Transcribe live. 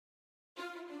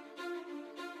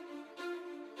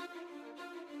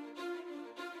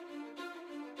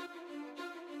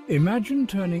Imagine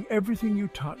turning everything you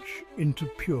touch into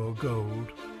pure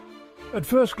gold. At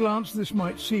first glance, this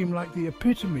might seem like the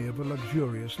epitome of a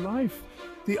luxurious life,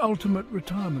 the ultimate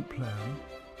retirement plan.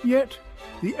 Yet,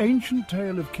 the ancient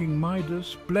tale of King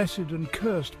Midas, blessed and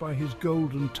cursed by his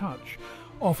golden touch,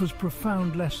 offers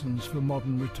profound lessons for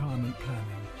modern retirement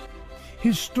planning.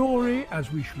 His story,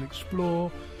 as we shall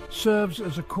explore, serves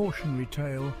as a cautionary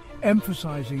tale,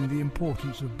 emphasizing the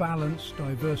importance of balance,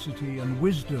 diversity and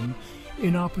wisdom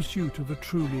in our pursuit of a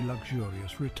truly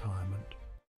luxurious retirement.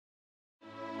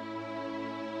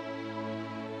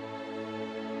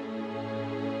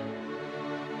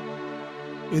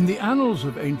 In the annals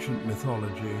of ancient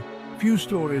mythology, few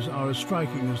stories are as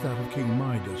striking as that of King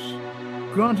Midas.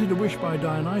 Granted a wish by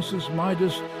Dionysus,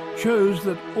 Midas chose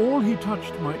that all he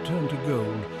touched might turn to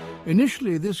gold.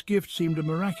 Initially, this gift seemed a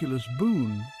miraculous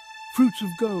boon. Fruits of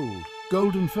gold,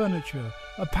 golden furniture,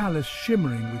 a palace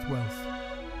shimmering with wealth.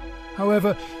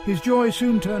 However, his joy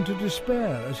soon turned to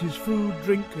despair as his food,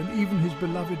 drink, and even his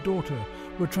beloved daughter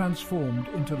were transformed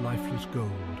into lifeless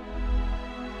gold.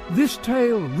 This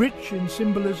tale, rich in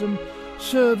symbolism,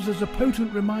 serves as a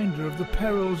potent reminder of the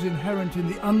perils inherent in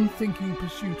the unthinking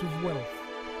pursuit of wealth.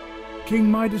 King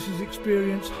Midas's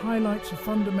experience highlights a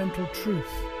fundamental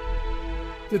truth.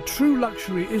 The true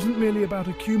luxury isn't merely about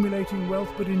accumulating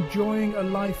wealth, but enjoying a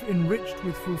life enriched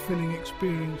with fulfilling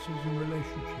experiences and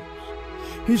relationships.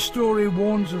 His story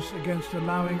warns us against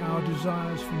allowing our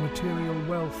desires for material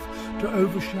wealth to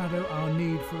overshadow our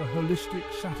need for a holistic,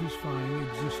 satisfying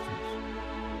existence.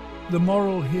 The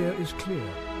moral here is clear.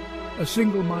 A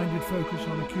single-minded focus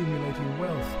on accumulating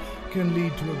wealth can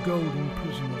lead to a golden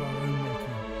prison of our own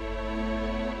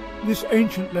making. This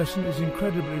ancient lesson is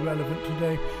incredibly relevant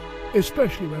today,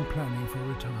 especially when planning for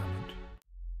retirement.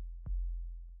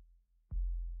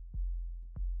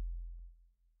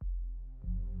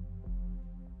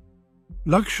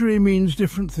 Luxury means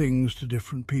different things to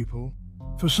different people.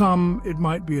 For some, it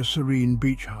might be a serene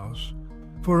beach house.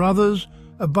 For others,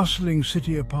 a bustling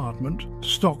city apartment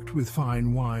stocked with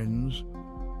fine wines.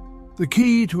 The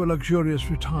key to a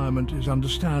luxurious retirement is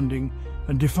understanding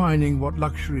and defining what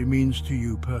luxury means to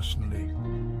you personally.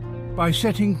 By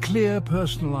setting clear,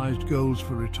 personalized goals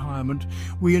for retirement,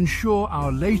 we ensure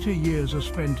our later years are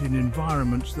spent in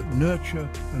environments that nurture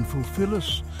and fulfill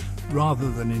us, rather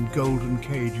than in golden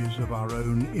cages of our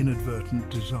own inadvertent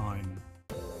design.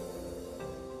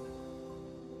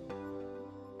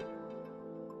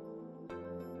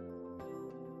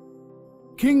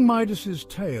 King Midas's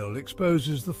tale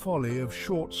exposes the folly of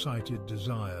short-sighted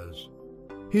desires.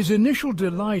 His initial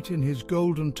delight in his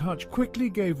golden touch quickly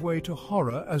gave way to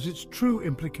horror as its true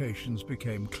implications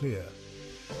became clear.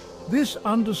 This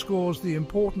underscores the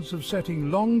importance of setting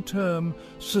long-term,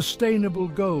 sustainable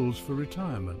goals for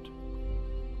retirement.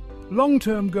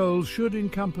 Long-term goals should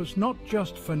encompass not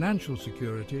just financial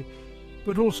security,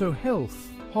 but also health,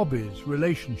 hobbies,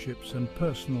 relationships, and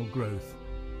personal growth.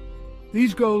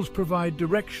 These goals provide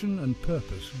direction and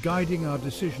purpose, guiding our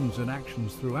decisions and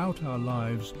actions throughout our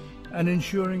lives and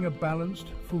ensuring a balanced,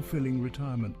 fulfilling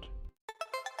retirement.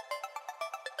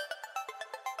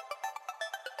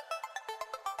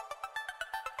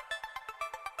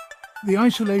 The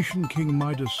isolation King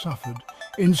Midas suffered,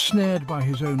 ensnared by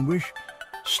his own wish,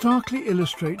 starkly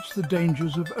illustrates the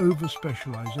dangers of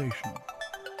over-specialization.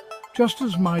 Just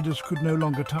as Midas could no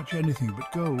longer touch anything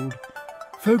but gold,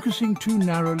 focusing too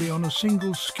narrowly on a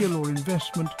single skill or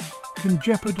investment can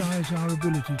jeopardize our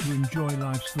ability to enjoy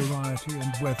life's variety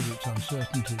and weather its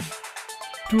uncertainties.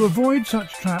 To avoid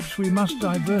such traps, we must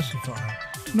diversify,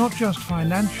 not just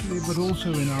financially but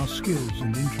also in our skills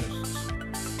and interests.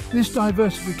 This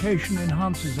diversification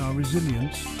enhances our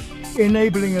resilience,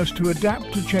 enabling us to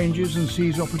adapt to changes and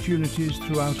seize opportunities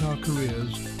throughout our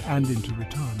careers and into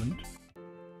retirement.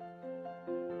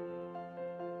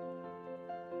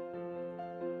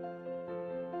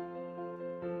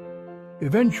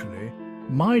 Eventually,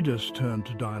 Midas turned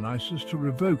to Dionysus to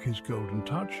revoke his golden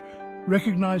touch,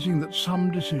 recognizing that some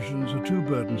decisions are too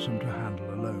burdensome to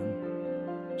handle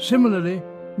alone. Similarly,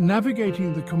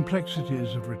 navigating the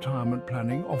complexities of retirement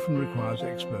planning often requires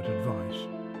expert advice.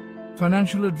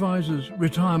 Financial advisors,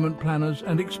 retirement planners,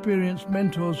 and experienced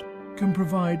mentors can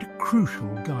provide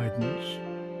crucial guidance.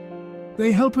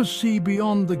 They help us see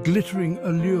beyond the glittering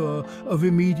allure of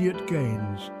immediate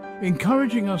gains,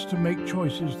 encouraging us to make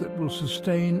choices that will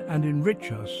sustain and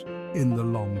enrich us in the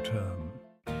long term.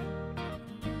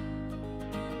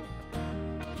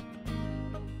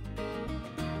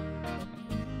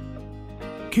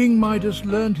 King Midas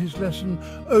learned his lesson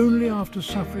only after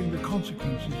suffering the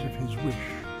consequences of his wish.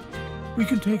 We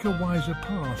can take a wiser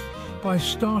path by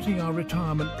starting our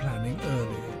retirement planning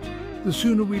early. The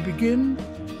sooner we begin,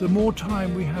 the more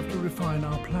time we have to refine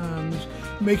our plans,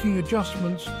 making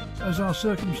adjustments as our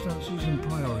circumstances and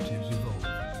priorities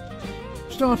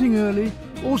evolve. Starting early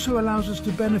also allows us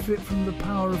to benefit from the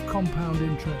power of compound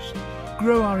interest,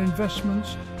 grow our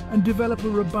investments, and develop a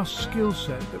robust skill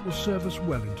set that will serve us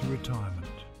well into retirement.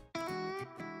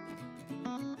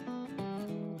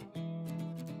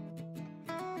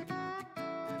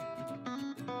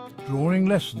 Drawing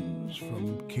lessons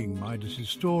from King Midas'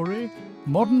 story,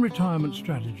 modern retirement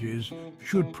strategies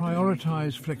should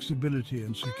prioritize flexibility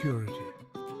and security.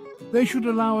 They should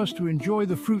allow us to enjoy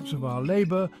the fruits of our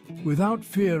labor without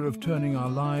fear of turning our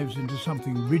lives into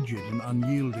something rigid and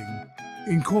unyielding.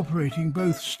 Incorporating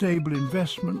both stable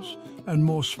investments and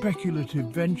more speculative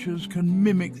ventures can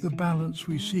mimic the balance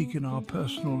we seek in our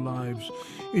personal lives,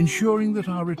 ensuring that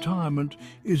our retirement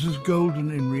is as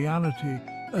golden in reality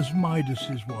as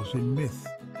Midas's was in myth,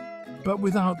 but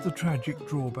without the tragic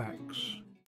drawbacks.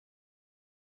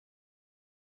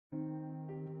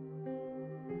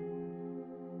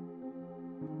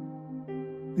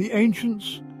 The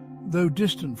ancients, though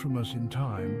distant from us in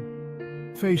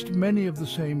time, faced many of the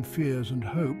same fears and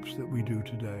hopes that we do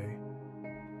today.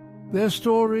 Their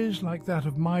stories, like that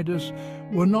of Midas,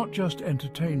 were not just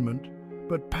entertainment,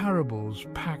 but parables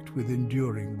packed with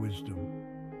enduring wisdom.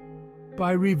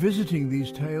 By revisiting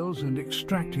these tales and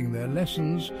extracting their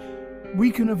lessons, we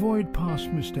can avoid past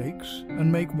mistakes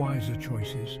and make wiser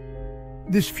choices.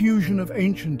 This fusion of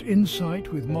ancient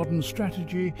insight with modern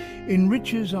strategy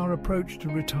enriches our approach to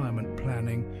retirement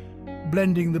planning,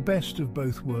 blending the best of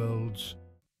both worlds.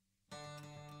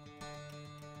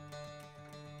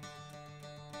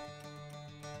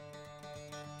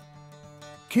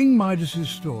 King Midas's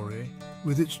story,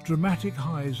 with its dramatic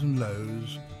highs and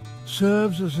lows,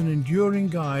 serves as an enduring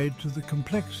guide to the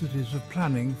complexities of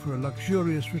planning for a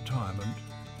luxurious retirement.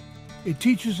 It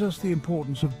teaches us the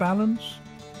importance of balance,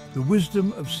 the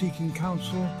wisdom of seeking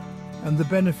counsel, and the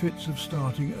benefits of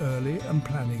starting early and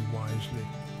planning wisely.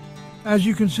 As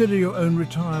you consider your own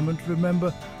retirement,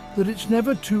 remember that it's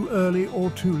never too early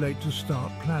or too late to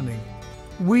start planning.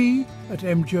 We at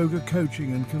Jhoga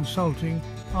Coaching and Consulting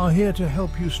are here to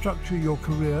help you structure your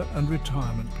career and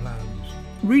retirement plans.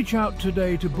 Reach out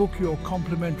today to book your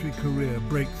complimentary career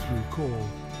breakthrough call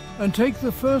and take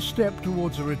the first step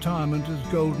towards a retirement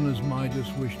as golden as Midas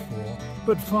wished for,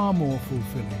 but far more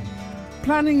fulfilling.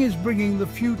 Planning is bringing the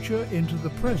future into the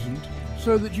present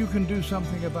so that you can do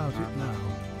something about it now.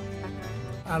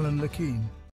 Alan Lakeen.